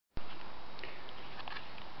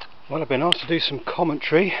Well, I've been asked to do some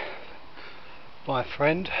commentary by a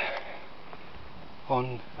friend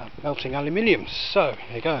on melting aluminium, so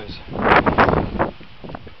here goes. I've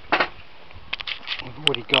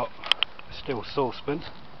already got a steel saucepan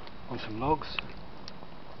on some logs,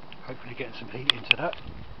 hopefully getting some heat into that.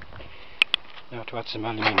 Now to add some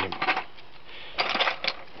aluminium.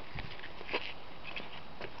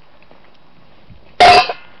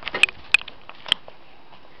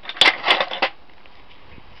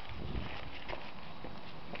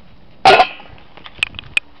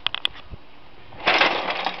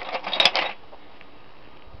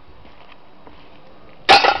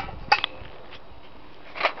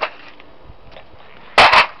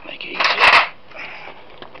 Make it easier.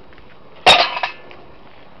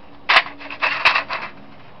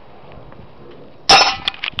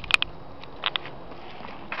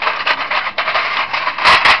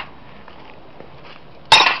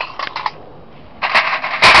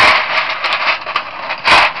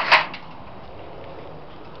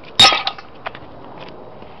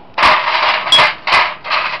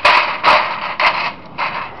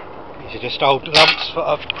 These are just old lumps that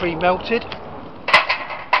I've pre-melted.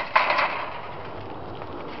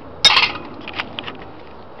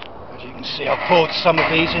 As you can see, I've poured some of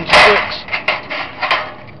these into bricks.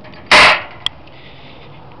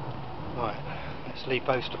 Right, let's leave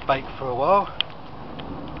those to bake for a while.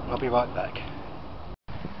 I'll be right back.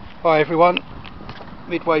 Hi everyone,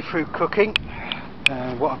 midway through cooking,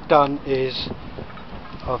 and what I've done is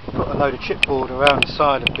I've put a load of chipboard around the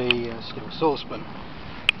side of the steel saucepan.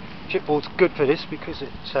 Chipboard's good for this because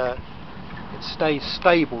it stays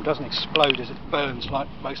stable, doesn't explode as it burns like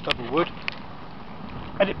most other wood,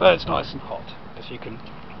 and it burns nice and hot, as you can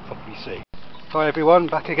probably see. Hi everyone,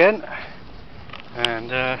 back again,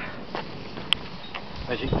 and as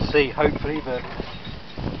you can see, hopefully the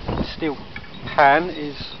steel pan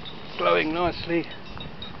is glowing nicely,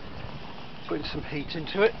 putting some heat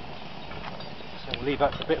into it, so we'll leave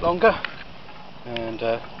that for a bit longer, and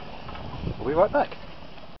we'll be right back.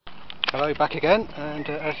 Hello, back again, and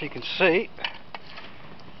as you can see,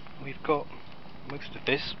 we've got most of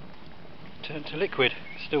this turned to liquid.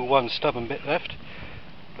 Still one stubborn bit left,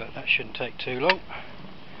 but that shouldn't take too long.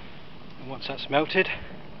 And once that's melted,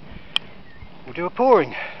 we'll do a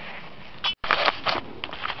pouring.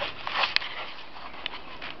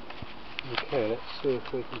 Okay, let's see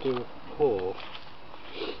if we can do a pour.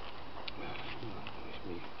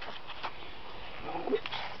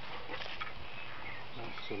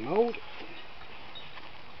 That's the mould.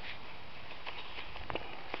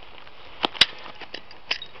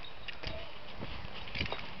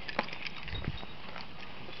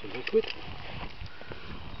 That's the liquid.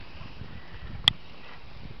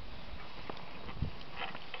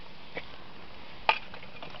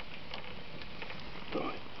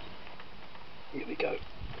 Right, here we go.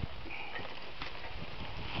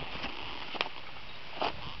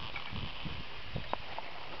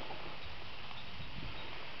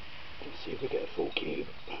 Let's see if we get a full cube.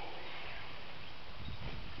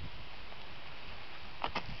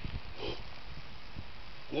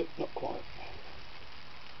 Nope, not quite.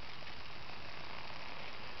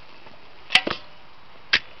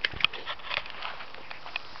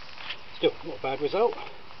 Still not a bad result.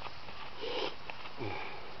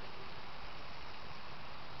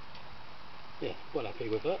 Yeah, well happy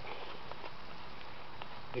with that.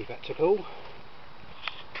 Leave that to cool.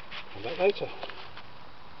 Come back later.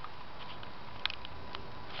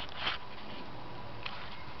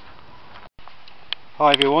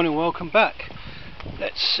 Hi everyone and welcome back.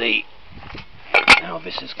 Let's see how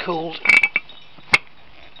this is cooled.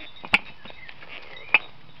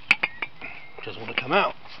 Doesn't want to come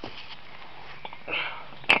out.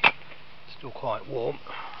 Still quite warm.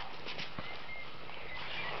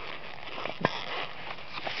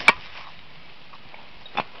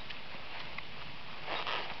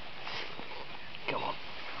 Come on.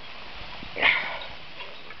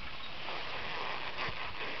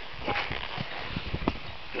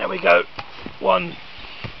 There we go. 1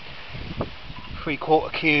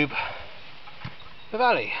 3/4 cube of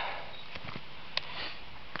alley.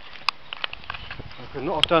 I could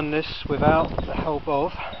not have done this without the help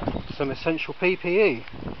of some essential PPE,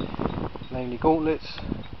 namely gauntlets,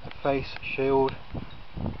 a face shield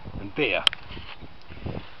and beer.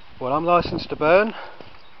 Well, I'm licensed to burn,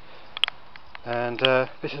 and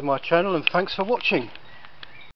this is my channel, and thanks for watching.